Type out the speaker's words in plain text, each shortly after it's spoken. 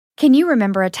Can you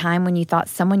remember a time when you thought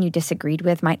someone you disagreed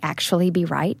with might actually be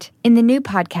right? In the new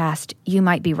podcast, You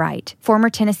Might Be Right, former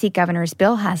Tennessee Governors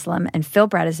Bill Haslam and Phil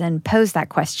Bredesen pose that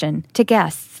question to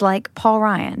guests like Paul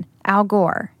Ryan, Al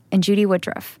Gore, and Judy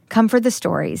Woodruff. Come for the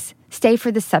stories, stay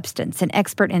for the substance and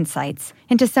expert insights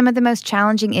into some of the most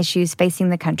challenging issues facing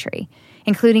the country,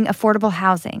 including affordable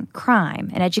housing, crime,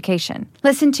 and education.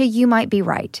 Listen to You Might Be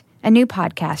Right, a new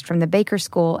podcast from the Baker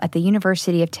School at the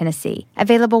University of Tennessee,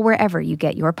 available wherever you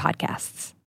get your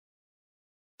podcasts.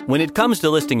 When it comes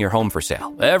to listing your home for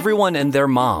sale, everyone and their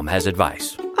mom has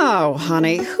advice. Oh,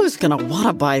 honey, who's going to want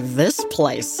to buy this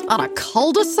place? On a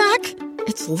cul-de-sac?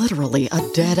 It's literally a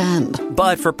dead end.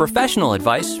 But for professional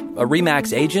advice, a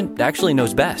RE/MAX agent actually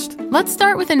knows best. Let's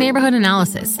start with a neighborhood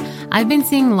analysis. I've been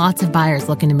seeing lots of buyers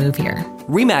looking to move here.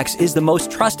 RE/MAX is the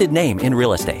most trusted name in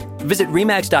real estate. Visit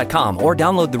RE/MAX.com or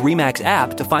download the RE/MAX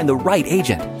app to find the right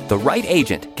agent. The right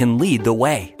agent can lead the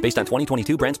way. Based on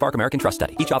 2022 BrandSpark American Trust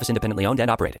Study. Each office independently owned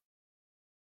and operated.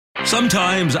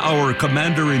 Sometimes our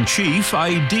commander-in-chief,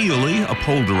 ideally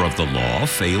upholder of the law,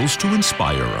 fails to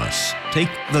inspire us. Take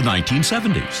the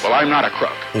 1970s. Well, I'm not a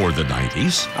crook. Or the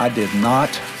 90s. I did not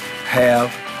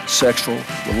have sexual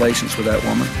relations with that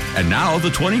woman. And now the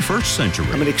 21st century.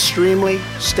 I'm an extremely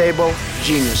stable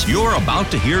genius. You're about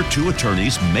to hear two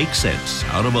attorneys make sense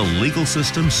out of a legal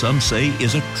system some say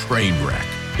is a train wreck.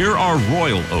 Here are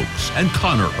Royal Oakes and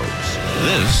Connor Oakes.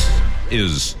 This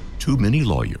is Too Many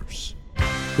Lawyers.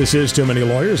 This is Too Many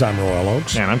Lawyers. I'm Royal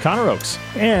Oakes. And I'm Connor Oakes.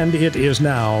 And it is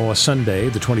now a Sunday,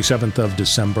 the 27th of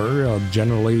December.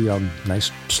 Generally a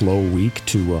nice, slow week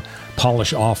to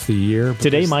polish off the year.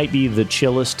 Today might be the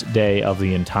chillest day of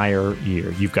the entire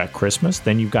year. You've got Christmas,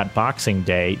 then you've got Boxing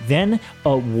Day, then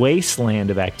a wasteland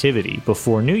of activity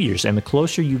before New Year's. And the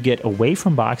closer you get away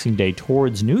from Boxing Day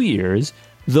towards New Year's,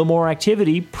 the more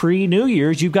activity pre-New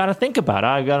Year's you've got to think about.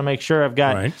 I've got to make sure I've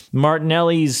got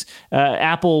Martinelli's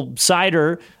apple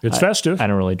cider. It's festive. I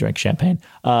don't really drink champagne.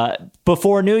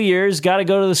 Before New Year's, got to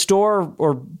go to the store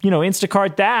or,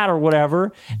 Instacart that or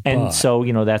whatever. And so,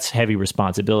 that's heavy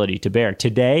responsibility to bear.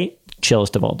 Today,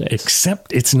 chillest of all days.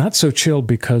 Except it's not so chill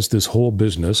because this whole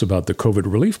business about the COVID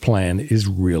relief plan is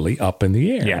really up in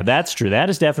the air. Yeah, that's true. That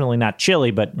is definitely not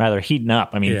chilly, but rather heating up.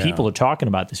 I mean, people are talking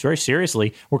about this very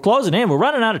seriously. We're closing in. We're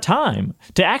running out of time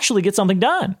to actually get something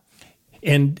done.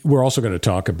 And we're also going to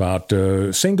talk about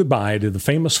saying goodbye to the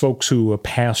famous folks who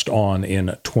passed on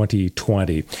in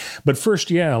 2020. But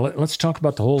first, let's talk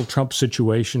about the whole Trump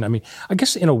situation. I mean, I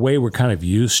guess in a way we're kind of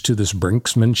used to this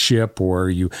brinksmanship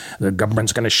where the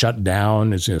government's going to shut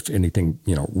down as if anything,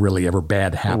 really ever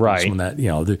bad happens. When that,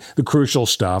 the crucial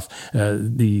stuff,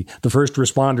 the first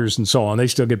responders and so on, they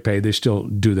still get paid. They still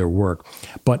do their work.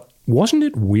 But wasn't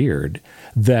it weird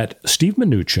that Steve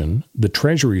Mnuchin, the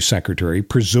Treasury Secretary,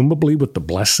 presumably with the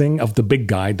blessing of the big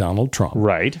guy, Donald Trump,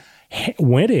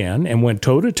 went in and went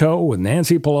toe-to-toe with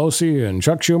Nancy Pelosi and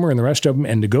Chuck Schumer and the rest of them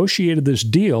and negotiated this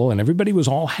deal, and everybody was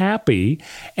all happy,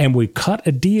 and we cut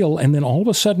a deal, and then all of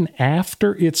a sudden,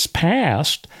 after it's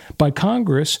passed by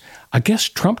Congress, I guess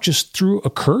Trump just threw a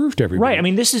curve to everybody. Right. I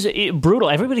mean, this is brutal.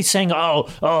 Everybody's saying,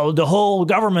 oh, the whole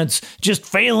government's just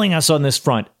failing us on this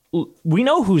front. We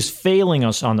know who's failing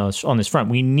us on this front.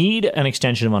 We need an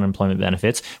extension of unemployment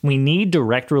benefits. We need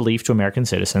direct relief to American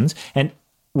citizens. And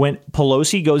when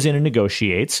Pelosi goes in and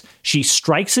negotiates, she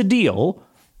strikes a deal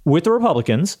with the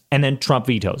Republicans, and then Trump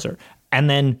vetoes her. And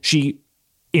then she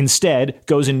instead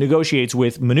goes and negotiates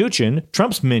with Mnuchin,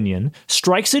 Trump's minion,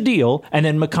 strikes a deal, and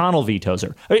then McConnell vetoes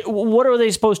her. I mean, what are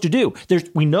they supposed to do?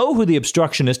 We know who the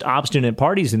obstructionist, obstinate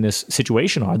parties in this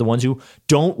situation are, the ones who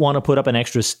don't want to put up an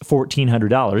extra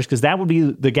 $1,400, because that would be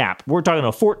the gap. We're talking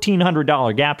a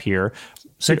 $1,400 gap here.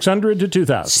 $600 to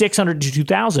 $2,000. $600 to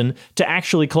 $2,000 to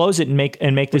actually close it and make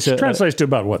this. Which translates to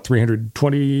about, what,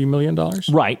 $320 million?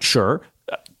 Right, sure.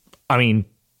 I mean,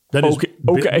 that is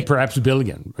okay. Perhaps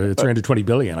billion, 320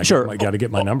 billion. Sure. I got to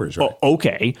get my numbers right.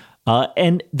 Okay.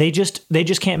 And they just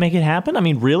can't make it happen. I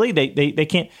mean, really, they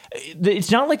can't.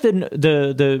 It's not like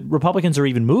the Republicans are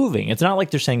even moving. It's not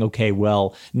like they're saying, okay,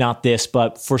 well, not this,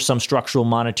 but for some structural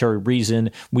monetary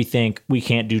reason, we think we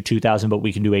can't do 2,000, but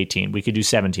we can do 18. We can do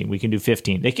 17. We can do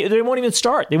 15. They won't even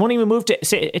start. They won't even move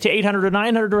to 800 or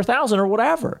 900 or 1,000 or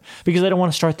whatever, because they don't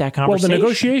want to start that conversation. Well, the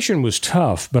negotiation was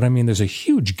tough, but I mean, there's a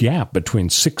huge gap between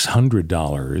 $600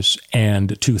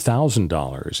 and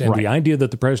 $2,000, and the idea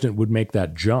that the president would make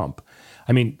that jump.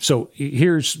 I mean, so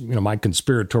here's my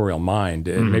conspiratorial mind,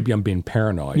 and maybe I'm being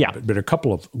paranoid, but a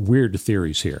couple of weird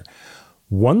theories here.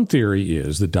 One theory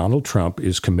is that Donald Trump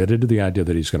is committed to the idea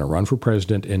that he's going to run for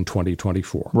president in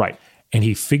 2024. Right. And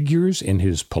he figures in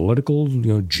his political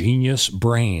genius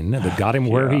brain that got him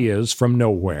where he is from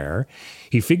nowhere.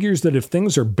 He figures that if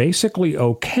things are basically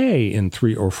okay in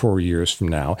 3 or 4 years from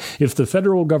now, if the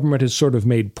federal government has sort of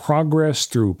made progress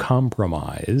through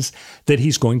compromise, that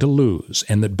he's going to lose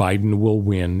and that Biden will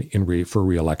win for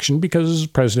re-election, because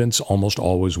presidents almost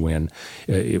always win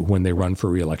when they run for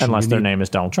re-election. Unless their name is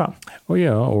Donald Trump. Oh,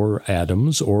 yeah, or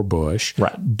Adams or Bush.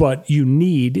 Right. But you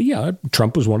need,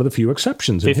 Trump was one of the few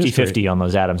exceptions. 50-50 on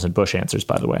those Adams and Bush answers,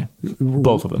 by the way.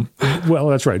 Both of them. Well,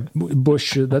 that's right.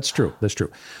 Bush, that's true. That's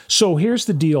true. So here's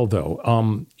the deal,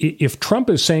 though. If Trump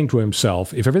is saying to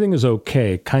himself, if everything is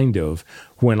okay, kind of,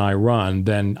 when I run,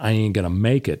 then I ain't going to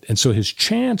make it. And so his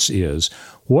chance is,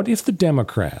 what if the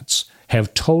Democrats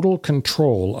have total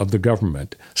control of the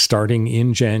government starting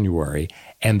in January,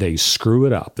 and they screw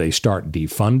it up? They start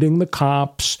defunding the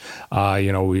cops.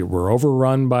 We're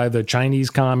overrun by the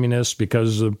Chinese communists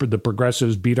because the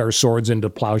progressives beat our swords into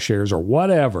plowshares or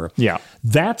whatever. Yeah.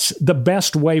 That's the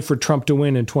best way for Trump to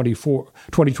win in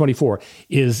 2024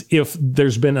 is if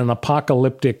there's been an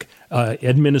apocalyptic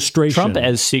administration. Trump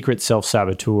as secret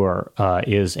self-saboteur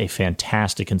is a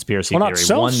fantastic conspiracy theory. Not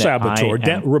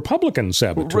self-saboteur, Republican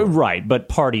saboteur. Right, but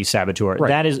party saboteur.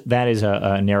 Right. That is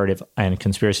a narrative and a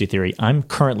conspiracy theory I'm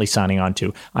currently signing on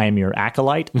to. I am your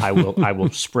acolyte. I will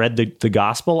spread the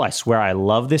gospel. I swear I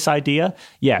love this idea.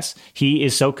 Yes, he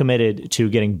is so committed to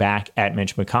getting back at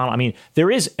Mitch McConnell. I mean,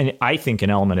 there is, I think, an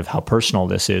element of how personal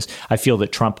this is. I feel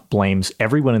that Trump blames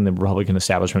everyone in the Republican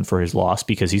establishment for his loss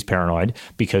because he's paranoid,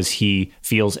 because he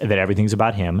feels that everything's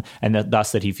about him, and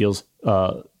thus he feels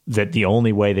that the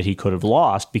only way that he could have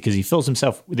lost, because he fills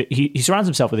himself, he surrounds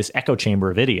himself with this echo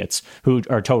chamber of idiots who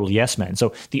are total yes men.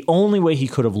 So the only way he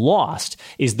could have lost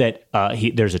is that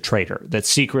there's a traitor, that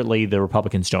secretly the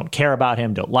Republicans don't care about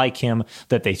him, don't like him,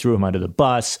 that they threw him under the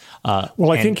bus. I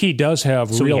think he does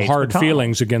have real hard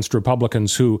feelings against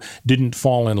Republicans who didn't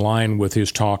fall in line with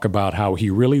his talk about how he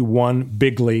really won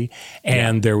bigly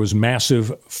and there was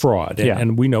massive fraud.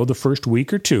 And we know the first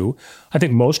week or two, I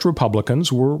think most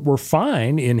Republicans were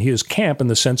fine in his camp in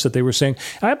the sense that they were saying,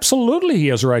 absolutely, he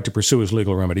has a right to pursue his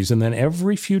legal remedies. And then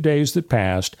every few days that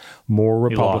passed, more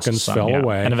Republicans fell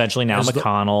away. And eventually now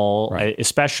McConnell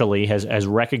especially has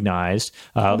recognized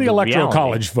the Electoral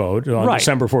College vote on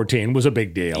December 14 was a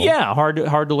big deal. Yeah, hard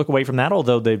to look away from that,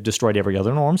 although they've destroyed every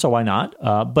other norm, so why not?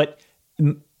 But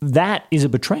that is a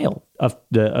betrayal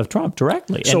of Trump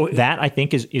directly. So and that, I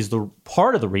think, is the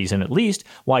part of the reason, at least,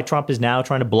 why Trump is now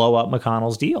trying to blow up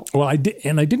McConnell's deal. Well, I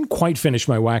didn't quite finish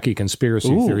my wacky conspiracy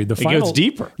theory. It goes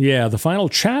deeper. Yeah, the final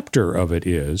chapter of it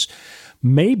is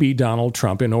maybe Donald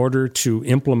Trump, in order to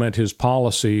implement his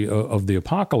policy of the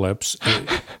apocalypse,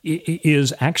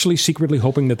 is actually secretly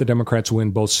hoping that the Democrats win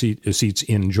both seats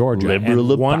in Georgia.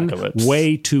 Liberal apocalypse. One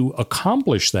way to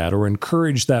accomplish that or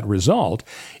encourage that result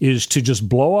is to just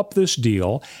blow up this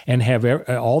deal and have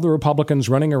all the Republicans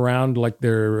running around like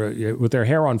they're with their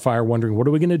hair on fire, wondering, what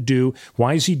are we going to do?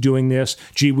 Why is he doing this?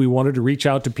 Gee, we wanted to reach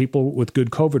out to people with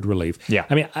good COVID relief. Yeah.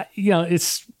 I mean,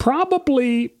 it's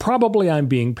probably I'm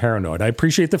being paranoid. I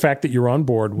appreciate the fact that you're on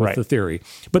board with the theory.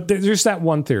 But there's that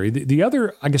one theory. The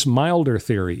other, I guess, milder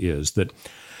theory is that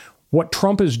what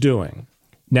Trump is doing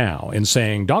now in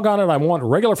saying, doggone it, I want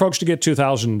regular folks to get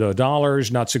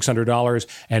 $2,000, not $600,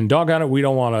 and doggone it, we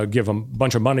don't want to give a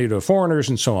bunch of money to foreigners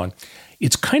and so on.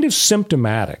 It's kind of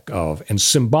symptomatic of and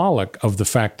symbolic of the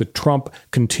fact that Trump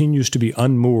continues to be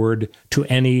unmoored to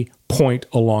any point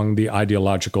along the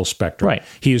ideological spectrum. Right.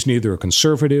 He is neither a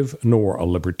conservative nor a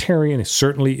libertarian. He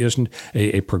certainly isn't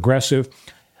a progressive.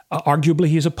 Arguably,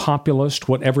 he's a populist,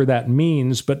 whatever that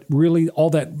means, but really all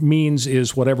that means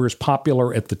is whatever is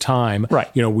popular at the time. Right.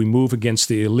 We move against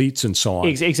the elites and so on.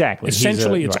 Exactly.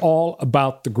 Essentially, it's all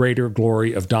about the greater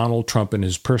glory of Donald Trump and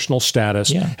his personal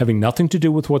status, having nothing to do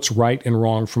with what's right and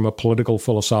wrong from a political,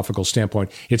 philosophical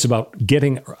standpoint. It's about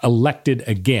getting elected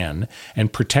again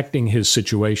and protecting his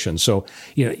situation. So,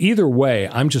 either way,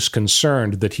 I'm just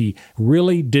concerned that he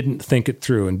really didn't think it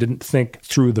through and didn't think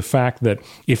through the fact that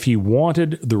if he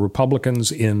wanted the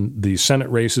Republicans in the Senate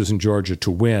races in Georgia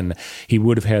to win, he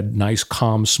would have had nice,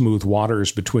 calm, smooth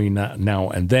waters between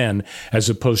now and then, as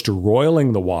opposed to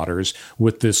roiling the waters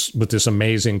with this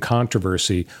amazing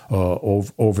controversy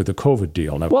over the COVID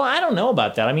deal. Now, well, I don't know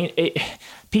about that. I mean,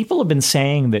 people have been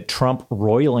saying that Trump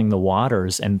roiling the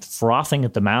waters and frothing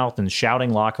at the mouth and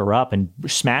shouting "lock her up" and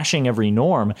smashing every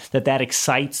norm, that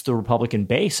excites the Republican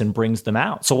base and brings them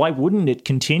out. So why wouldn't it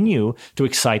continue to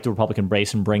excite the Republican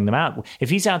base and bring them out? If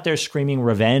he's out there screaming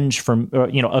revenge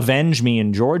avenge me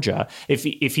in Georgia, if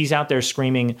he's out there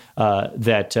screaming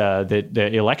that the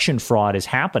election fraud is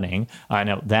happening, I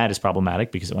know that is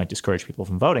problematic because it might discourage people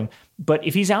from voting. But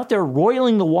if he's out there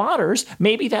roiling the waters,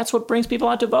 maybe that's what brings people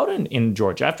out to vote in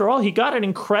Georgia. Georgia. After all, he got an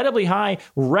incredibly high,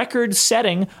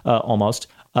 record-setting, almost,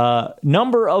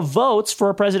 number of votes for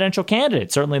a presidential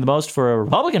candidate, certainly the most for a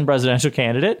Republican presidential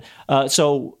candidate.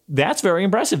 So that's very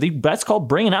impressive. That's called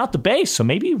bringing out the base. So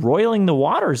maybe roiling the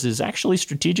waters is actually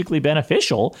strategically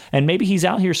beneficial. And maybe he's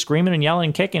out here screaming and yelling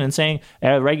and kicking and saying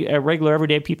regular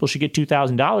everyday people should get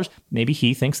 $2,000. Maybe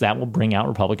he thinks that will bring out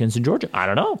Republicans in Georgia. I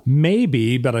don't know.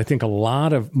 Maybe, but I think a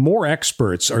lot of more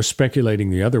experts are speculating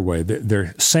the other way.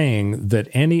 They're saying that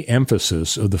any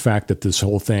emphasis of the fact that this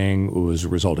whole thing was a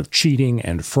result of cheating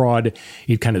and fraud,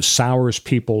 it kind of sours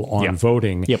people on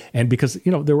voting. Yep. And because,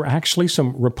 there were actually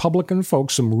some Republican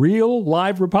folks, some real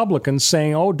live Republicans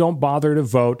saying, oh, don't bother to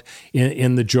vote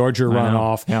in the Georgia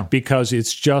runoff because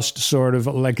it's just sort of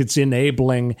like it's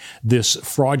enabling this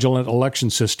fraudulent election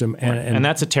system. And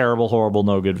that's a terrible, horrible,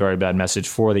 no good, very bad message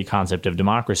for the concept of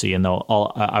democracy. And though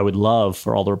I would love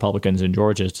for all the Republicans in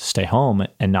Georgia to stay home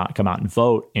and not come out and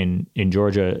vote in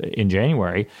Georgia in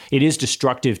January, it is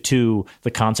destructive to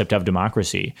the concept of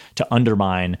democracy to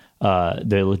undermine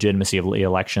the legitimacy of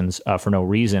elections for no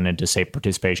reason and to say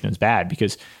participation is bad,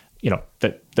 because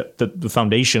the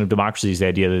foundation of democracy is the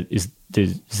idea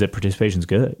that participation is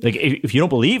good. Like if you don't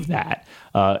believe that,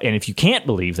 and if you can't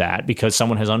believe that because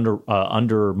someone has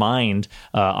undermined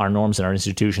our norms and our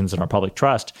institutions and our public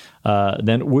trust,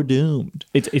 then we're doomed.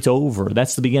 It's over.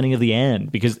 That's the beginning of the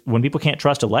end. Because when people can't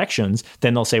trust elections,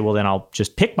 then they'll say, well, then I'll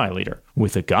just pick my leader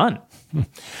with a gun.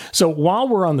 So while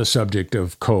we're on the subject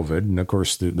of COVID, and of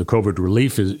course the COVID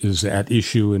relief is at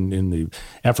issue in the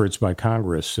efforts by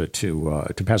Congress to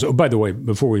pass. Oh, by the way,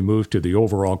 before we move to the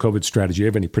overall COVID strategy, do you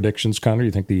have any predictions, Connor?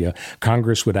 You think the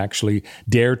Congress would actually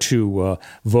dare to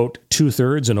vote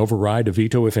 2/3 and override a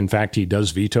veto if, in fact, he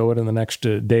does veto it in the next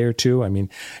day or two? I mean,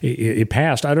 it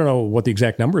passed. I don't know what the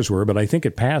exact numbers were, but I think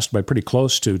it passed by pretty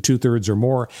close to 2/3 or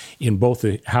more in both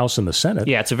the House and the Senate.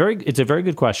 Yeah, it's a very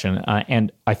good question,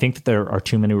 and I think that there are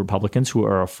too many Republicans who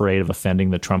are afraid of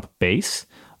offending the Trump base.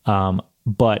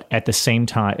 But at the same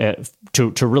time,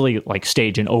 to really like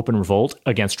stage an open revolt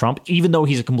against Trump, even though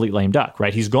he's a complete lame duck,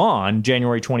 right? He's gone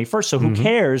January 21st, so who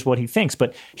cares what he thinks?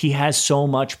 But he has so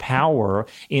much power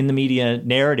in the media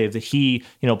narrative that he,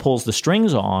 pulls the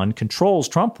strings on, controls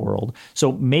Trump world.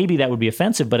 So maybe that would be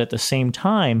offensive. But at the same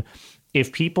time,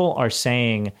 if people are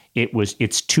saying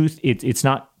it's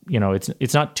not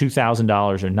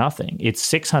 $2,000 or nothing. It's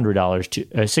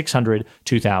 $600, 600,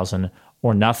 2,000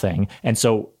 or nothing. And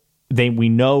so we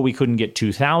know we couldn't get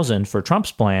 2,000 for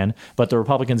Trump's plan, but the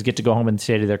Republicans get to go home and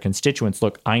say to their constituents,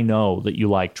 look, I know that you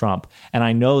like Trump, and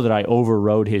I know that I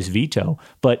overrode his veto,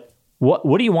 but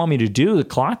what do you want me to do? The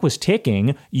clock was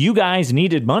ticking. You guys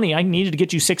needed money. I needed to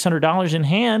get you $600 in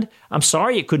hand. I'm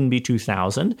sorry it couldn't be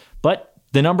 2,000, but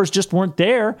the numbers just weren't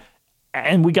there.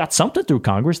 And we got something through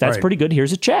Congress. That's pretty good.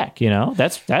 Here's a check.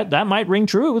 That might ring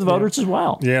true with voters as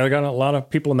well. Yeah, they got a lot of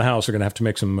people in the House are going to have to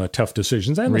make some tough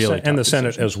decisions, and the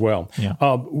Senate as well. Yeah.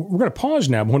 We're going to pause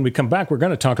now. When we come back, we're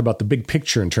going to talk about the big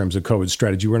picture in terms of COVID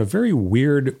strategy. We're in a very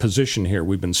weird position here.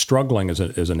 We've been struggling as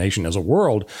a nation, as a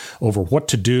world, over what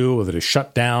to do, whether to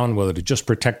shut down, whether to just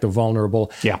protect the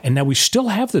vulnerable. Yeah. And now we still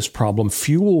have this problem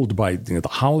fueled by the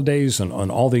holidays and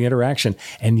all the interaction,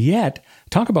 and yet.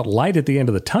 Talk about light at the end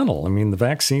of the tunnel. I mean, the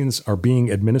vaccines are being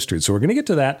administered. So we're going to get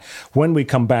to that when we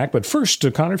come back. But first,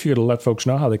 Connor, if you could let folks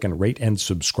know how they can rate and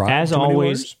subscribe. As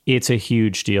always, it's a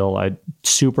huge deal.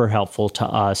 Super helpful to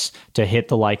us to hit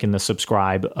the like and the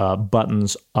subscribe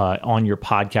buttons on your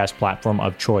podcast platform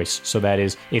of choice. So that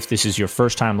is, if this is your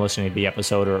first time listening to the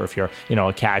episode, or if you're,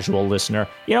 a casual listener,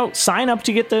 sign up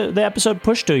to get the episode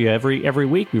pushed to you every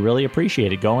week. We really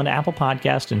appreciate it. Go into Apple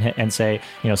Podcast and say,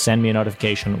 send me a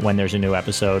notification when there's a new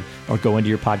episode, or go into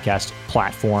your podcast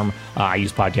platform. I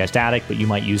use Podcast Addict, but you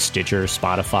might use Stitcher,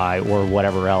 Spotify, or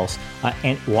whatever else.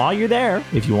 And while you're there,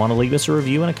 if you want to leave us a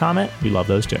review and a comment, we love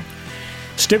those too.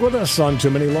 Stick with us on Too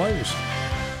Many Lawyers.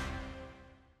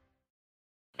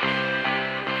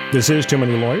 This is Too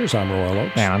Many Lawyers. I'm Royal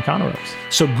Oakes. And I'm Connor Oakes.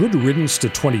 So good riddance to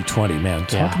 2020, man.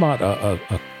 Talk about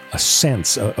a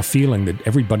sense, a feeling that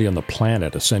everybody on the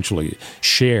planet essentially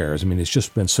shares. I mean, it's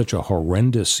just been such a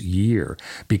horrendous year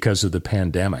because of the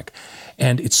pandemic.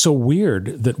 And it's so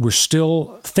weird that we're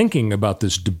still thinking about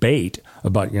this debate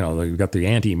about, you've got the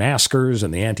anti-maskers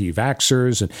and the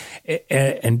anti-vaxxers.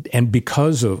 And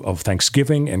because of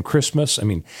Thanksgiving and Christmas, I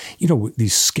mean,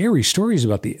 these scary stories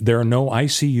about there are no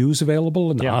ICUs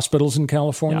available in the hospitals in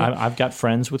California. Yeah, I've got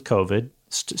friends with COVID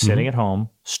sitting at home,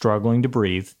 struggling to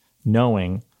breathe,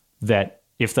 knowing that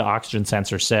if the oxygen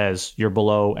sensor says you're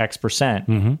below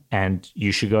X% and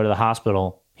you should go to the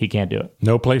hospital, He can't do it.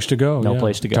 No place to go. No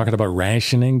place to go. Talking about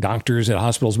rationing, doctors at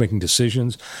hospitals making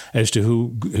decisions as to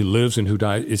who lives and who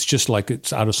dies. It's just like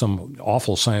it's out of some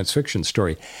awful science fiction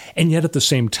story. And yet at the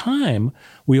same time,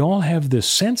 we all have this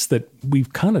sense that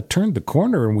we've kind of turned the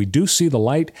corner and we do see the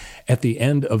light at the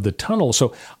end of the tunnel.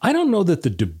 So I don't know that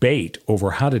the debate over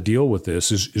how to deal with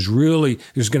this is really,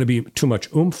 there's going to be too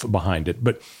much oomph behind it.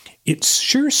 But it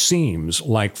sure seems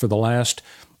like for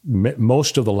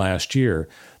most of the last year,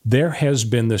 there has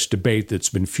been this debate that's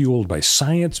been fueled by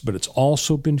science, but it's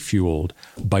also been fueled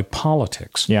by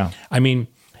politics. Yeah. I mean,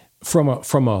 from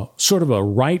a sort of a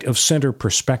right of center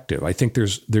perspective, I think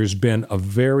there's been a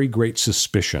very great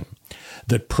suspicion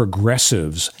that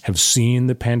progressives have seen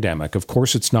the pandemic. Of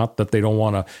course, it's not that they don't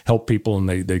want to help people and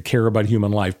they care about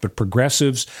human life, but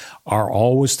progressives are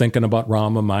always thinking about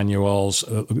Rahm Emanuel's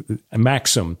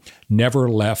maxim, never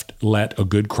let a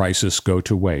good crisis go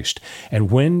to waste. And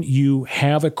when you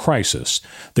have a crisis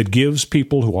that gives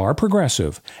people who are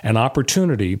progressive an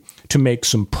opportunity to make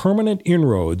some permanent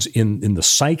inroads in the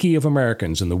psyche of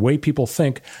Americans and the way people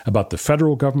think about the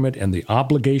federal government and the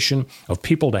obligation of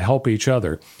people to help each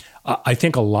other, I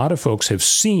think a lot of folks have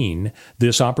seen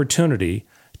this opportunity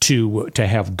to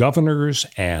have governors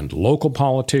and local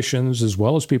politicians, as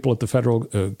well as people at the federal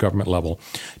government level,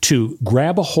 to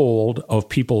grab a hold of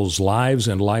people's lives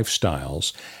and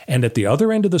lifestyles. And at the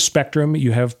other end of the spectrum,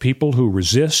 you have people who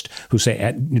resist, who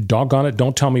say, doggone it,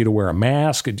 don't tell me to wear a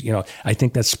mask. You know, I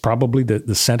think that's probably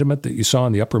the sentiment that you saw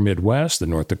in the upper Midwest, the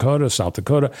North Dakota, South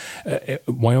Dakota,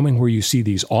 Wyoming, where you see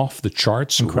these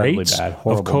off-the-charts rates bad,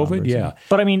 of COVID. Numbers. Yeah.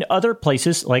 But I mean, other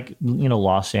places like,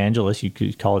 Los Angeles, you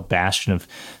could call it bastion of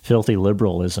filthy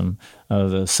liberalism,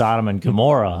 the Sodom and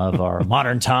Gomorrah of our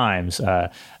modern times.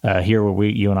 Here where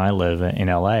you and I live in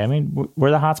LA, I mean,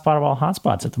 we're the hotspot of all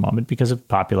hotspots at the moment because of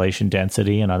population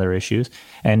density and other issues.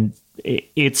 And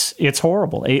it's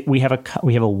horrible. We have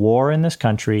a war in this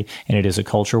country, and it is a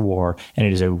culture war, and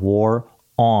it is a war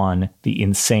on the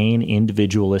insane,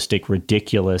 individualistic,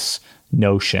 ridiculous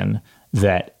notion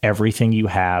that everything you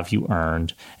have, you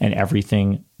earned, and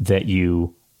everything that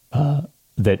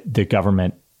that the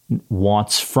government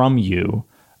wants from you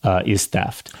is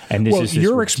theft. And this is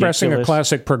you're expressing a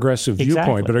classic progressive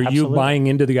viewpoint, but are you buying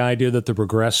into the idea that the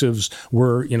progressives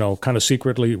were, kind of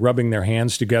secretly rubbing their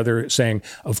hands together saying,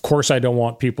 of course I don't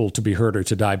want people to be hurt or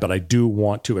to die, but I do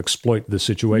want to exploit the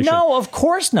situation? No, of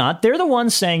course not. They're the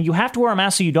ones saying you have to wear a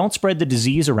mask so you don't spread the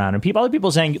disease around. And other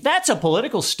people saying, that's a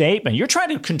political statement. You're trying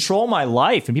to control my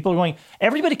life. And people are going,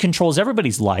 everybody controls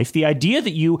everybody's life. The idea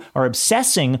that you are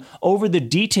obsessing over the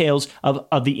details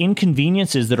of the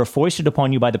inconveniences that are foisted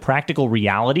upon you by the practical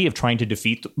reality of trying to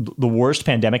defeat the worst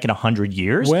pandemic in 100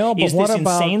 years is this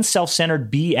insane self-centered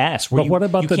BS where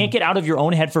you can't get out of your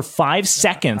own head for 5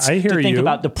 seconds to think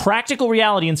about the practical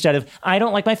reality instead of, I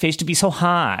don't like my face to be so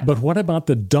hot. But what about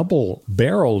the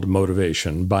double-barreled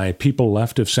motivation by people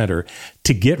left of center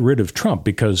to get rid of Trump?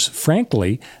 Because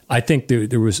frankly, I think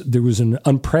there was an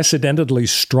unprecedentedly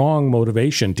strong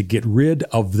motivation to get rid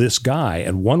of this guy.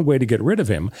 And one way to get rid of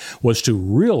him was to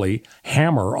really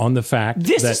hammer on the fact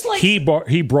he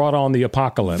brought on the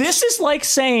apocalypse. This is like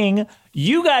saying,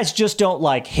 you guys just don't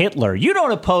like Hitler. You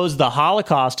don't oppose the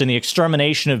Holocaust and the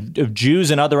extermination of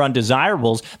Jews and other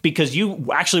undesirables because you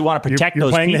actually want to protect those people.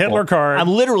 You're playing the Hitler card. I'm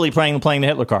literally playing the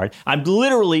Hitler card. I'm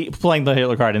literally playing the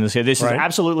Hitler card in this case. This is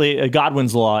absolutely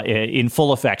Godwin's law in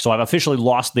full effect. So I've officially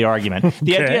lost the argument.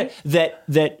 The idea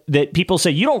that people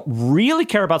say you don't really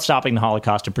care about stopping the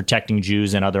Holocaust and protecting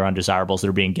Jews and other undesirables that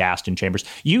are being gassed in chambers.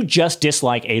 You just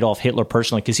dislike Adolf Hitler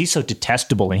personally because he's so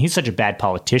detestable and he's such a bad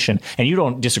politician, and you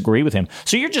don't disagree with him.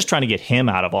 So you're just trying to get him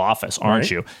out of office,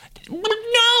 aren't you?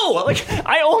 No,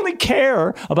 I only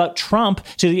care about Trump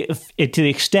to the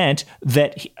extent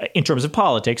that, in terms of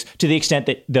politics, to the extent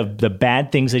that the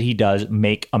bad things that he does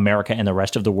make America and the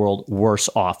rest of the world worse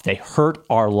off. They hurt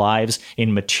our lives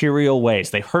in material ways.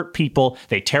 They hurt people.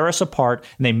 They tear us apart,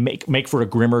 and they make for a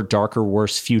grimmer, darker,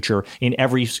 worse future in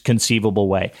every conceivable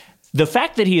way. The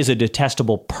fact that he is a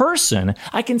detestable person,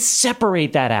 I can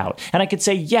separate that out. And I could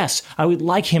say, yes, I would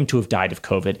like him to have died of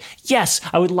COVID. Yes,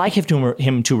 I would like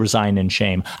him to resign in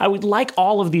shame. I would like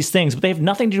all of these things, but they have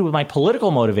nothing to do with my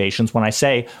political motivations when I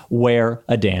say wear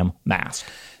a damn mask.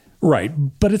 Right.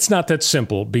 But it's not that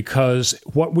simple, because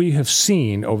what we have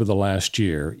seen over the last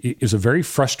year is a very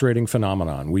frustrating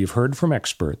phenomenon. We've heard from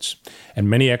experts, and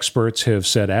many experts have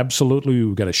said, absolutely,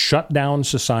 we've got to shut down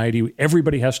society.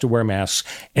 Everybody has to wear masks.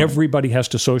 Everybody has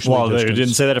to socially distance. They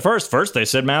didn't say that at first. First, they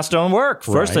said masks don't work.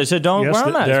 First, they said don't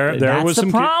wear masks. That's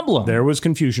the problem. There was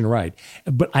confusion, right.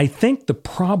 But I think the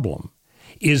problem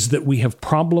is that we have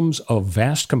problems of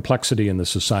vast complexity in the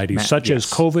society, such as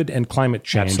COVID and climate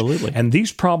change. Absolutely. And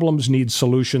these problems need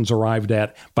solutions arrived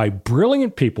at by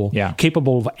brilliant people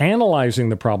capable of analyzing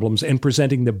the problems and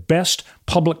presenting the best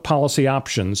public policy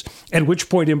options, at which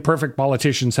point imperfect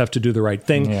politicians have to do the right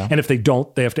thing. And if they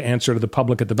don't, they have to answer to the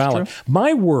public at the ballot.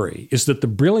 My worry is that the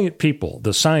brilliant people,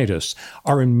 the scientists,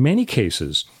 are in many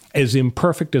cases as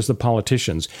imperfect as the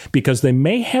politicians, because they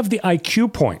may have the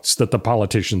IQ points that the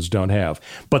politicians don't have,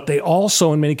 but they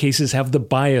also, in many cases, have the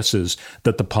biases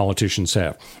that the politicians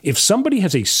have. If somebody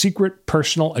has a secret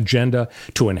personal agenda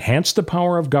to enhance the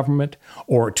power of government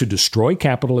or to destroy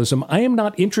capitalism, I am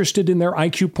not interested in their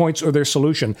IQ points or their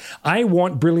solution. I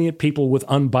want brilliant people with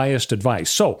unbiased advice.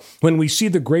 So when we see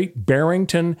the great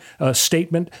Barrington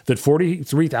statement that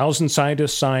 43,000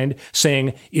 scientists signed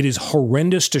saying it is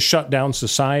horrendous to shut down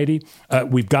society,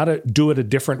 we've got to do it a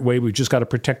different way. We've just got to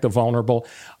protect the vulnerable.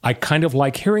 I kind of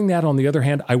like hearing that. On the other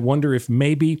hand, I wonder if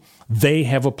maybe they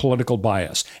have a political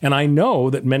bias. And I know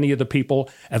that many of the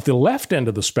people at the left end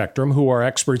of the spectrum who are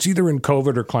experts either in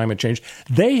COVID or climate change,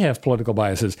 they have political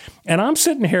biases. And I'm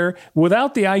sitting here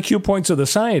without the IQ points of the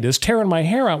scientists, tearing my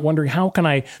hair out, wondering how can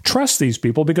I trust these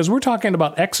people? Because we're talking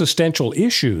about existential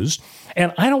issues,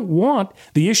 and I don't want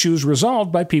the issues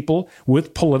resolved by people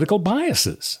with political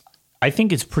biases. I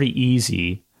think it's pretty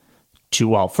easy to,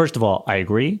 well, first of all, I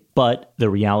agree, but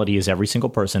the reality is every single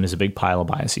person is a big pile of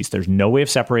biases. There's no way of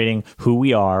separating who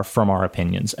we are from our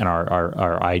opinions and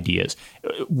our ideas.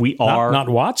 We are not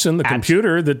Watson, the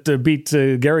computer that beat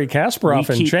Gary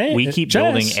Kasparov in chess. We keep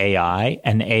building AI,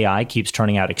 and AI keeps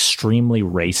turning out extremely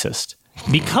racist.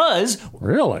 Because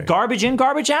garbage in,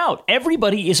 garbage out.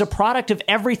 Everybody is a product of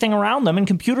everything around them, and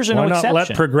computers are no exception. Why not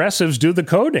let progressives do the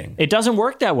coding? It doesn't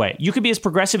work that way. You could be as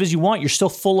progressive as you want. You're still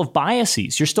full of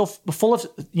biases. You're still full of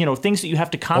things that you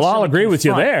have to constantly Well, I'll agree with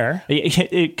you there.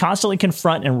 Constantly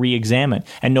confront and re-examine.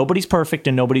 And nobody's perfect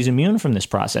and nobody's immune from this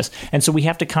process. And so we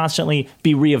have to constantly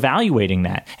be reevaluating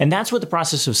that. And that's what the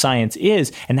process of science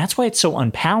is. And that's why it's so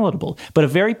unpalatable. But a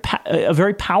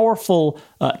very powerful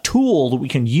tool that we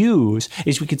can use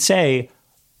is we could say,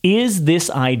 is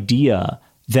this idea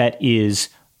that is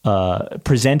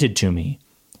presented to me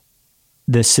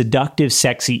the seductive,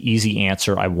 sexy, easy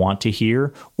answer I want to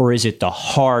hear, or is it the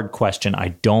hard question I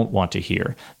don't want to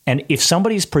hear? And if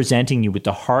somebody's presenting you with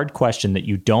the hard question that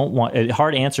you don't want, a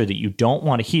hard answer that you don't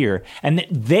want to hear, and that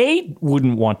they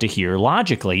wouldn't want to hear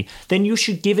logically, then you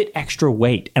should give it extra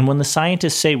weight. And when the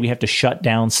scientists say we have to shut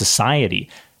down society,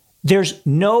 there's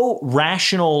no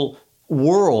rational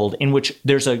world in which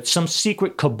there's some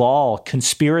secret cabal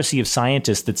conspiracy of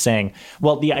scientists that's saying,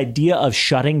 well, the idea of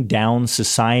shutting down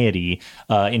society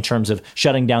in terms of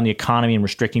shutting down the economy and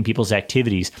restricting people's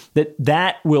activities,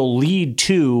 that will lead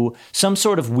to some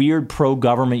sort of weird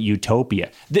pro-government utopia.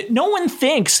 That no one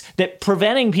thinks that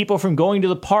preventing people from going to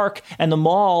the park and the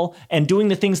mall and doing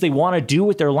the things they want to do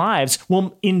with their lives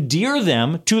will endear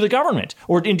them to the government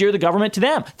or endear the government to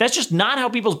them. That's just not how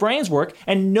people's brains work,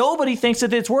 and nobody thinks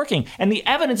that it's working. And the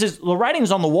evidence is, the writing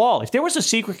is on the wall. If there was a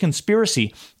secret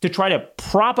conspiracy to try to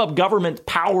prop up government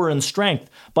power and strength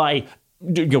by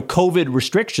COVID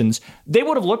restrictions, they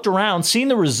would have looked around, seen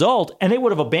the result, and they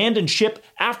would have abandoned ship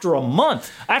after a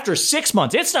month, after 6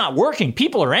 months. It's not working.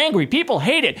 People are angry. People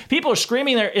hate it. People are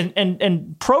screaming there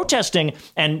and protesting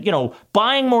and,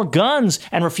 buying more guns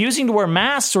and refusing to wear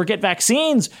masks or get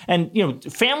vaccines. And,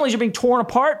 families are being torn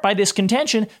apart by this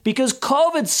contention because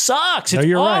COVID sucks.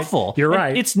 It's awful. Right. You're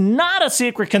right. It's not a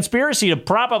secret conspiracy to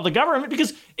prop up the government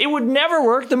because it would never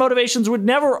work. The motivations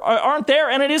aren't there,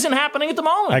 and it isn't happening at the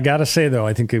moment. I got to say, though,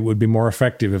 I think it would be more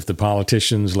effective if the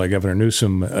politicians like Governor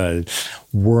Newsom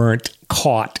weren't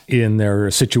caught in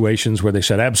their situations where they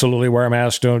said, absolutely wear a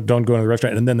mask, don't go to the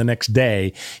restaurant. And then the next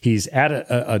day he's at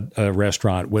a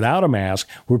restaurant without a mask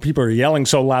where people are yelling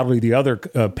so loudly the other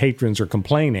patrons are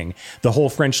complaining. The whole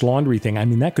French Laundry thing, I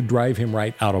mean, that could drive him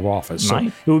right out of office. So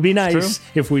it would be nice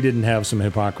if we didn't have some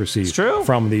hypocrisy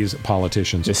from these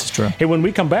politicians. This is true. Hey, when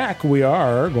we come back, we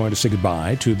are going to say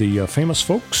goodbye to the famous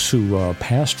folks who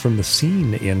passed from the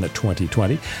scene in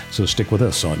 2020. So stick with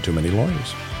us on Too Many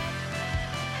Lawyers.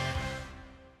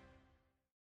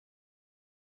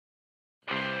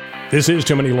 This is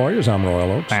Too Many Lawyers. I'm Royal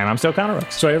Oakes. And I'm still Connor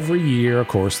Oakes. So every year, of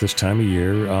course, this time of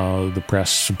year, the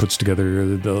press puts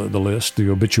together the list, the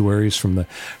obituaries from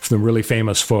the really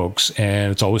famous folks,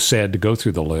 and it's always sad to go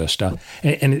through the list. And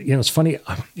it's funny.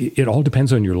 It all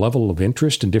depends on your level of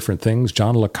interest in different things.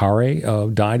 John le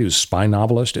Carré died. He was a spy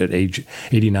novelist at age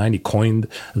 89. He coined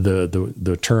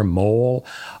the term mole.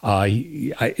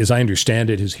 As I understand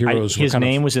it, his heroes. His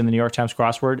name was in the New York Times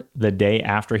crossword the day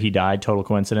after he died. Total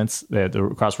coincidence. The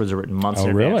crosswords are written months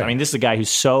in really? advance. I mean, this is a guy who's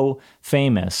so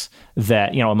famous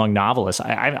that, among novelists,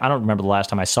 I don't remember the last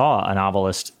time I saw a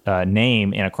novelist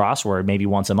name in a crossword, maybe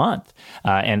once a month.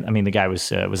 And I mean, the guy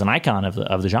was an icon of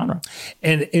the genre.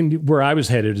 And where I was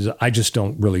headed is I just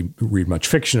don't really read much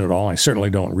fiction at all. I certainly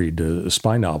don't read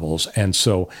spy novels. And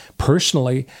so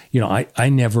personally, I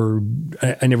never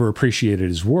appreciated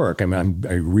his work. I mean,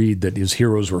 I read that his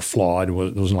heroes were flawed. It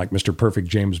wasn't like Mr. Perfect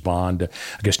James Bond.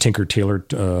 I guess Tinker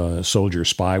Tailor Soldier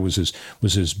Spy was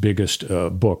his biggest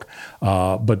book.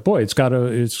 But boy, it's got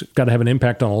to have an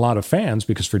impact on a lot of fans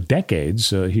because for decades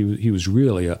he was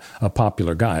really a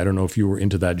popular guy. I don't know if you were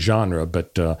into that genre,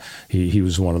 but he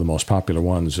was one of the most popular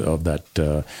ones of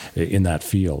that in that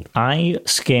field. I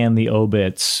scan the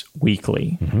obits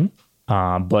weekly,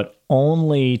 but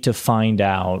only to find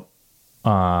out.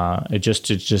 Just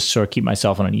to sort of keep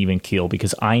myself on an even keel,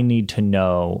 because I need to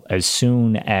know as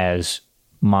soon as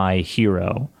my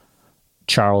hero,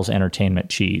 Charles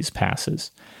Entertainment Cheese, passes.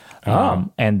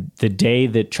 And the day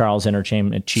that Charles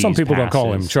Entertainment Cheese Some people passes, don't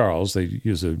call him Charles. They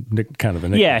use a kind of a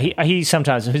nickname. Yeah, he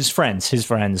sometimes, his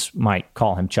friends might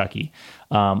call him Chucky.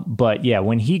 But yeah,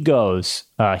 when he goes,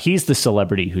 he's the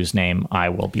celebrity whose name I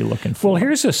will be looking for. Well,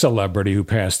 here's a celebrity who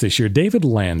passed this year, David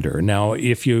Lander. Now,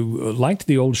 if you liked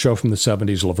the old show from the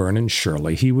 70s, Laverne and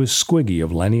Shirley, he was Squiggy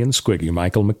of Lenny and Squiggy.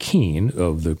 Michael McKean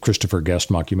of the Christopher Guest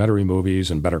mockumentary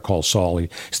movies and Better Call Saul,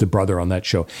 he's the brother on that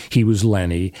show. He was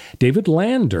Lenny. David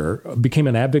Lander became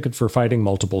an advocate for fighting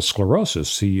multiple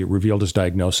sclerosis. He revealed his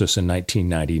diagnosis in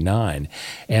 1999.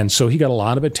 And so he got a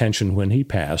lot of attention when he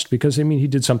passed because, I mean, he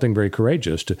did something very courageous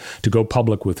to go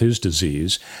public with his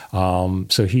disease.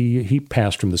 So he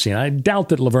passed from the scene. I doubt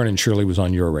that Laverne and Shirley was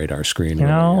on your radar screen.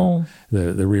 No.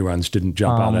 The reruns didn't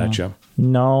jump out at you.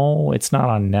 No, it's not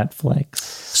on Netflix.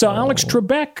 So Alex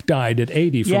Trebek died at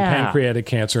 80 from pancreatic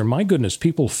cancer. My goodness,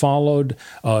 people followed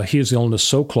his illness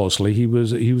so closely. He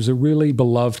was a really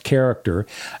beloved character.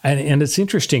 And it's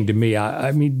interesting to me.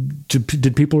 I mean,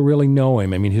 did people really know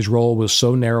him? I mean, his role was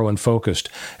so narrow and focused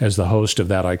as the host of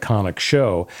that iconic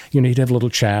show. He'd have little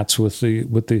chats with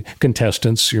the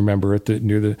contestants, you remember,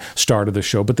 near the start of the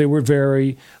show, but they were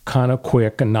very kind of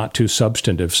quick and not too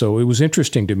substantive. So it was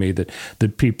interesting to me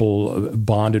that people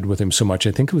bonded with him so much.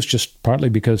 I think it was just partly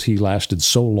because he lasted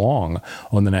so long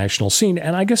on the national scene,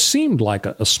 and I guess seemed like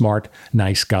a smart,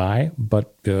 nice guy,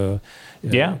 but didn't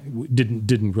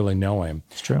really know him.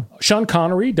 It's true. Sean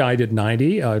Connery died at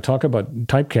 90. Talk about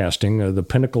typecasting, the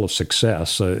pinnacle of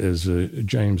success is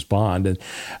James Bond,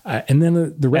 and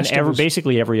then the rest. And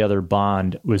basically every other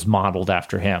Bond was modeled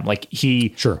after him. Like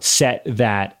he set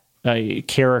that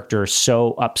character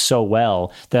so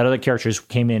well that other actors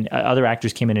came in,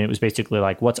 and it was basically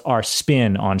like, what's our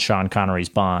spin on Sean Connery's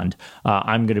Bond?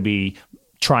 I'm going to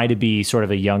try to be sort of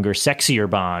a younger, sexier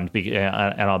Bond,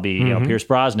 and I'll be Pierce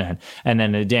Brosnan. And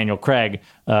then Daniel Craig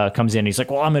comes in. He's like,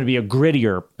 well, I'm going to be a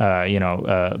grittier,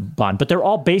 Bond. But they're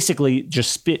all basically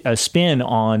just a spin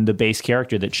on the base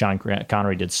character that Sean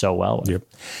Connery did so well with. Yep.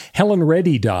 Helen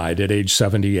Reddy died at age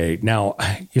 78. Now,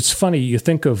 it's funny. You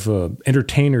think of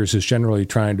entertainers as generally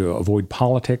trying to avoid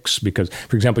politics because,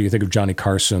 for example, you think of Johnny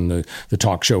Carson, the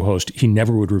talk show host. He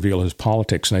never would reveal his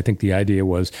politics. And I think the idea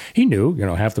was he knew,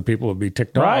 half the people would be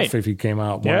ticked off if he came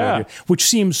out one way, which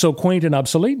seems so quaint and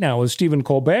obsolete now with Stephen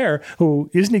Colbert, who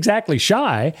isn't exactly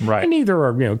shy. Right. And neither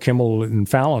are, Kimmel and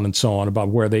Fallon and so on about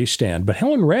where they stand. But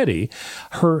Helen Reddy,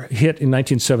 her hit in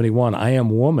 1971, I Am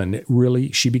Woman,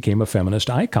 really, she became a feminist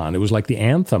icon. It was like the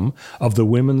anthem of the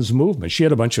women's movement. She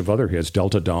had a bunch of other hits,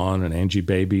 Delta Dawn and Angie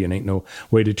Baby and Ain't No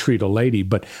Way to Treat a Lady.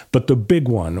 But the big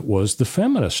one was the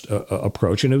feminist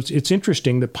approach. And it's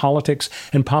interesting that politics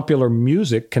and popular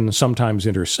music can sometimes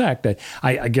intersect.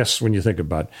 I guess when you think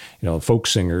about, folk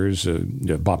singers,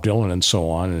 Bob Dylan and so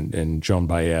on, and Joan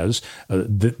Baez,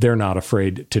 they're not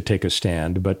afraid to take a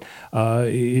stand. But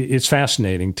it's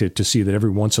fascinating to see that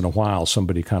every once in a while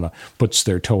somebody kind of puts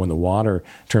their toe in the water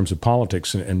in terms of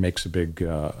politics and makes a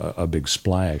big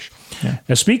splash. Yeah.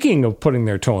 Now, speaking of putting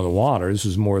their toe in the water, this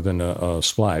is more than a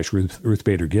splash. Ruth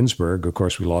Bader Ginsburg, of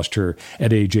course, we lost her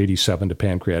at age 87 to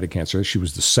pancreatic cancer. She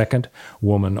was the second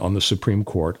woman on the Supreme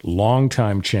Court,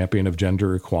 longtime champion of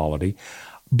gender equality.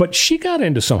 But she got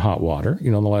into some hot water,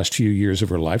 in the last few years of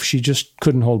her life. She just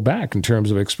couldn't hold back in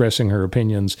terms of expressing her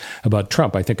opinions about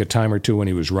Trump. I think a time or two when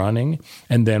he was running,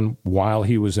 and then while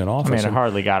he was in office. I mean, it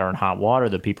hardly got her in hot water.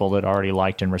 The people that already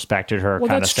liked and respected her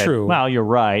kind of said, true. well, you're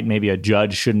right. Maybe a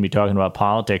judge shouldn't be talking about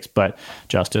politics, but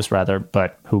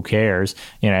who cares?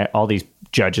 All these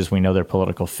judges, we know they're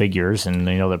political figures and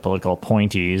they know they're political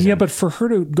appointees. Yeah, but for her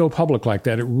to go public like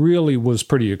that, it really was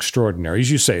pretty extraordinary. As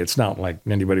you say, it's not like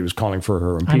anybody was calling for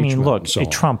her impeachment. I mean, look, so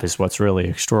Trump is what's really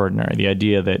extraordinary. The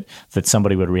idea that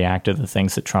somebody would react to the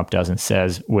things that Trump does and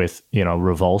says with,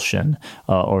 revulsion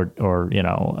or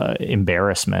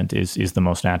embarrassment is the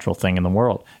most natural thing in the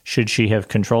world. Should she have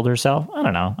controlled herself? I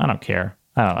don't know. I don't care.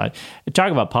 I don't know.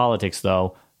 Talk about politics,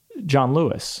 though. John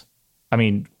Lewis. I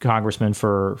mean, congressman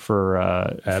for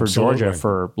Georgia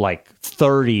for like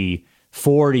 30,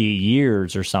 40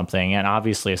 years or something, and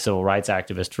obviously a civil rights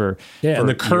activist for and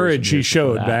the courage he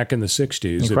showed back in the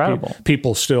 60s. Incredible.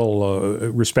 People still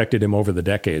respected him over the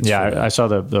decades. Yeah, I saw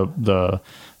the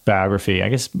biography. I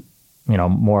guess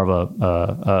more of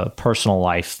a personal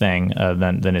life thing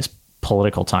than his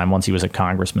political time. Once he was a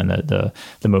congressman, the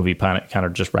movie kind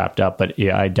of just wrapped up. But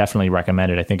yeah, I definitely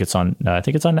recommend it. I think it's on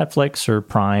Netflix or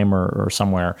Prime or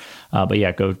somewhere. But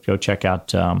yeah, go check out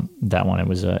that one. It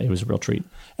was a real treat.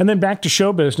 And then back to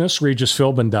show business. Regis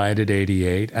Philbin died at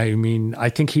 88. I mean, I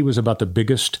think he was about the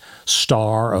biggest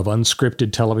star of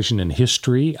unscripted television in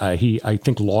history. He, I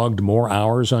think, logged more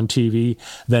hours on TV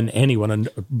than anyone. And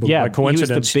by coincidence,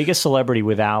 he was the biggest celebrity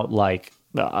without like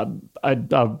a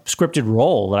scripted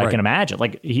role that I can imagine.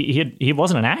 Like he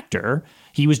wasn't an actor.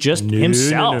 He was just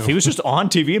himself. No. He was just on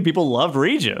TV and people loved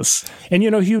Regis. And,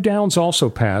 Hugh Downs also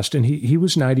passed, and he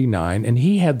was 99, and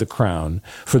he had the crown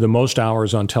for the most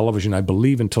hours on television, I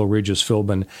believe, until Regis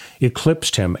Philbin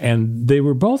eclipsed him. And they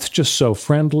were both just so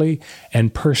friendly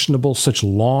and personable, such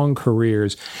long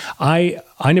careers. I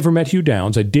never met Hugh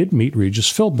Downs. I did meet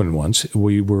Regis Philbin once.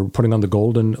 We were putting on the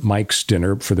Golden Mike's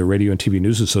dinner for the Radio and TV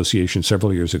News Association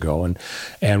several years ago,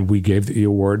 and we gave the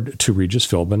award to Regis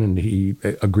Philbin, and he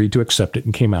agreed to accept it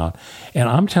and came out. And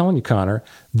I'm telling you, Connor,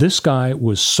 this guy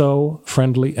was so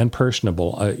friendly and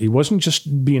personable. He wasn't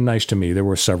just being nice to me. There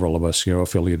were several of us,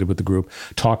 affiliated with the group,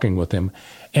 talking with him.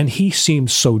 And he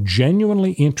seemed so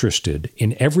genuinely interested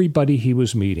in everybody he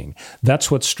was meeting.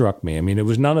 That's what struck me. I mean, it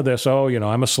was none of this,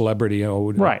 I'm a celebrity,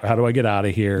 right. How do I get out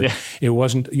of here? Yeah. It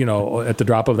wasn't, at the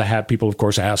drop of the hat, people, of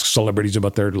course, ask celebrities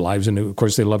about their lives. And, of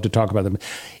course, they love to talk about them.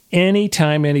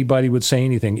 Anytime anybody would say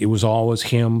anything, it was always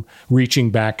him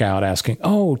reaching back out, asking,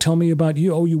 oh, tell me about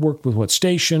you. Oh, you worked with what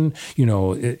station?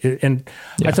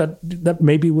 I thought that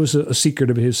maybe was a secret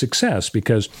of his success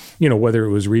because, whether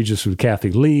it was Regis with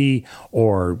Kathy Lee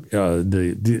or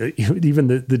even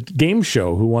the game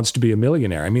show Who Wants to Be a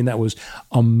Millionaire. I mean, that was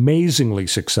amazingly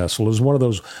successful. It was one of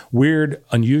those weird,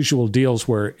 unusual deals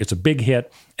where it's a big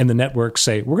hit and the networks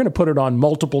say, we're going to put it on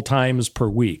multiple times per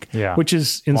week, which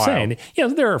is insane. Wow.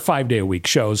 There are 5-day-a-week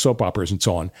shows, soap operas and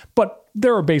so on, but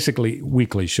there are basically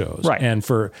weekly shows. Right. And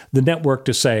for the network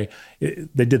to say,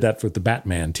 they did that for the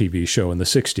Batman TV show in the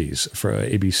 60s for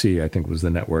ABC, I think was the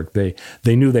network. They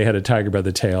knew they had a tiger by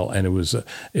the tail, and it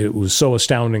was so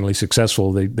astoundingly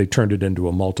successful, they turned it into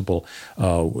a multiple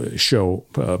show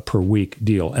per week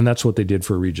deal. And that's what they did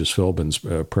for Regis Philbin's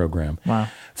program. Wow.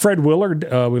 Fred Willard,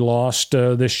 we lost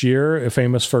this year,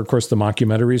 famous for, of course, the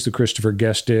mockumentaries that Christopher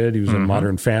Guest did. He was in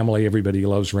Modern Family, Everybody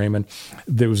Loves Raymond.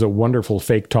 There was a wonderful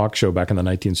fake talk show back in the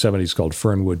 1970s called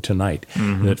Fernwood Tonight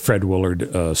that Fred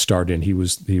Willard starred in. He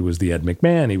was the Ed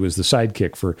McMahon. He was the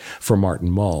sidekick for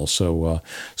Martin Mull.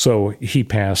 So he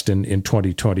passed in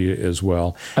 2020 as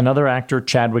well. Another actor,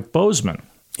 Chadwick Boseman.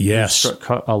 Yes,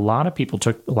 a lot of people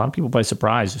by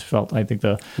surprise. It felt, I think,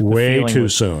 the way too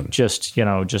soon. Just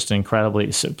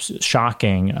incredibly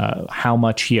shocking how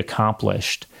much he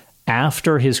accomplished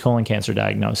after his colon cancer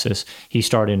diagnosis. He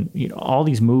starred in all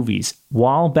these movies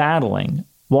while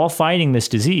fighting this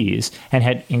disease, and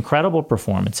had incredible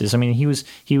performances. I mean, he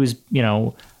was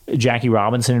Jackie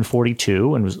Robinson in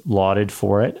 42 and was lauded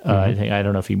for it. I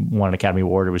don't know if he won an Academy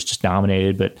Award or was just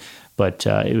nominated, but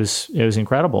it was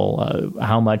incredible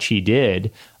how much he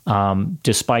did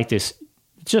despite this.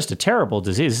 It's just a terrible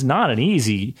disease. It's not an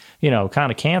easy,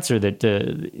 kind of cancer that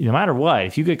no matter what,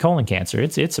 if you get colon cancer,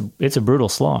 it's a brutal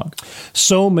slog.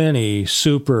 So many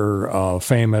super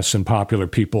famous and popular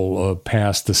people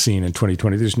passed the scene in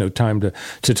 2020. There's no time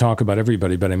to talk about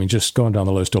everybody, but I mean, just going down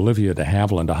the list: Olivia de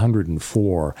Havilland,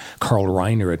 104; Carl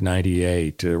Reiner at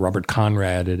 98; Robert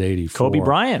Conrad at 84;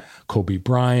 Kobe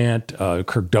Bryant,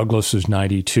 Kirk Douglas is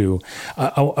 92.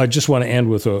 I just want to end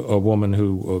with a woman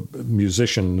who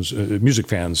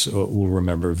music fans will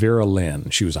remember, Vera Lynn.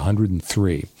 She was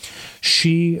 103.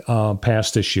 She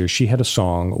passed this year. She had a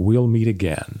song, We'll Meet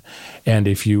Again. And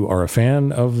if you are a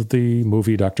fan of the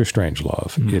movie Dr.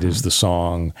 Strangelove, it is the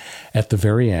song at the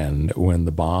very end when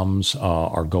the bombs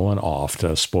are going off,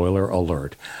 spoiler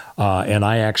alert. And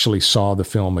I actually saw the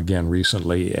film again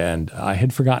recently, and I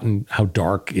had forgotten how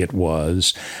dark it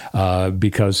was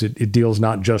because it deals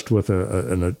not just with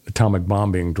an atomic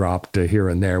bomb being dropped here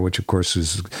and there, which of course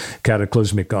is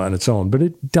cataclysmic on its own, but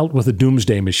it dealt with a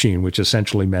doomsday machine, which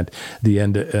essentially meant the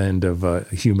end of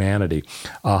humanity.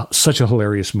 Such a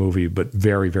hilarious movie, but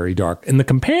very, very dark. And the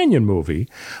companion movie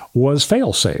was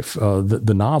Failsafe,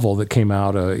 the novel that came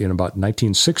out in about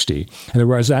 1960. And there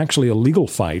was actually a legal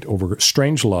fight over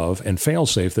Strangelove and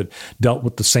Failsafe that dealt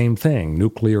with the same thing,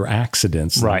 nuclear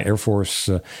accidents, right. Air Force,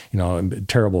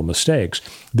 terrible mistakes.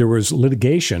 There was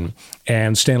litigation,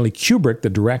 and Stanley Kubrick, the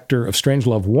director of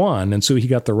Strangelove, won, and so he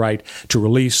got the right to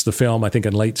release the film, I think,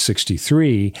 in late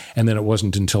 63, and then it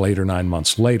wasn't until 8 or 9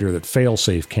 months later that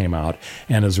Failsafe came out,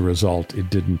 and as a result, it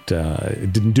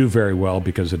didn't do very well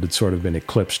because it had sort of been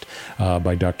eclipsed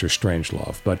by Dr.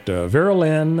 Strangelove. But Vera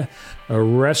Lynn,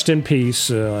 rest in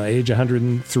peace, age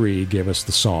 103, gave us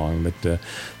the song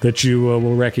that you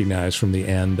will recognize from the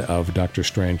end of Dr.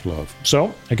 Strangelove.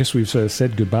 So I guess we've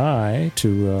said goodbye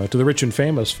to the rich and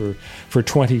famous for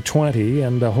 2020,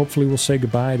 and hopefully we'll say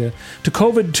goodbye to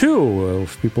COVID too.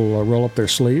 If people roll up their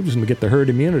sleeves and get the herd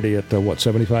immunity at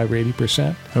 75 or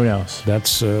 80%. Who knows?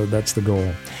 That's the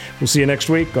goal. We'll see you next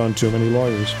week on Too Many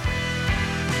Lawyers.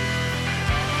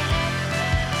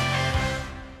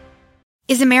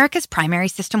 Is America's primary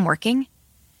system working?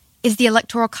 Is the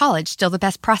Electoral College still the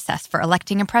best process for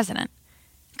electing a president?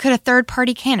 Could a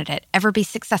third-party candidate ever be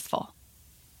successful?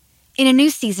 In a new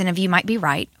season of You Might Be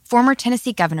Right, former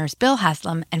Tennessee governors Bill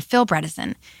Haslam and Phil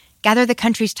Bredesen gather the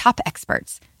country's top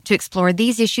experts to explore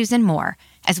these issues and more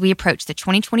as we approach the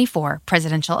 2024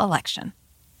 presidential election.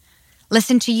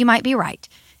 Listen to You Might Be Right,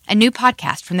 a new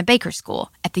podcast from the Baker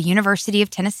School at the University of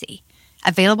Tennessee,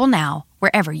 available now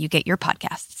wherever you get your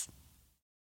podcasts.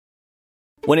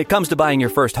 When it comes to buying your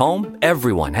first home,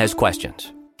 everyone has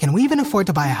questions. Can we even afford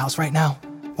to buy a house right now?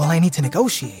 Well, I need to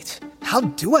negotiate. How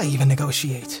do I even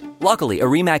negotiate? Luckily, a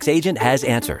RE/MAX agent has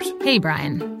answers. Hey,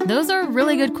 Brian, those are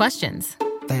really good questions.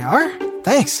 They are?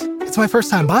 Thanks. It's my first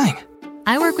time buying.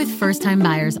 I work with first-time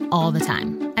buyers all the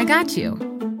time. I got you.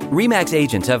 RE/MAX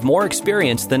agents have more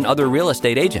experience than other real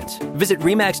estate agents. Visit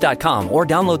RE/MAX.com or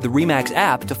download the RE/MAX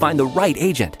app to find the right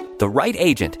agent. The right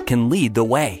agent can lead the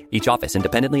way. Each office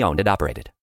independently owned and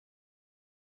operated.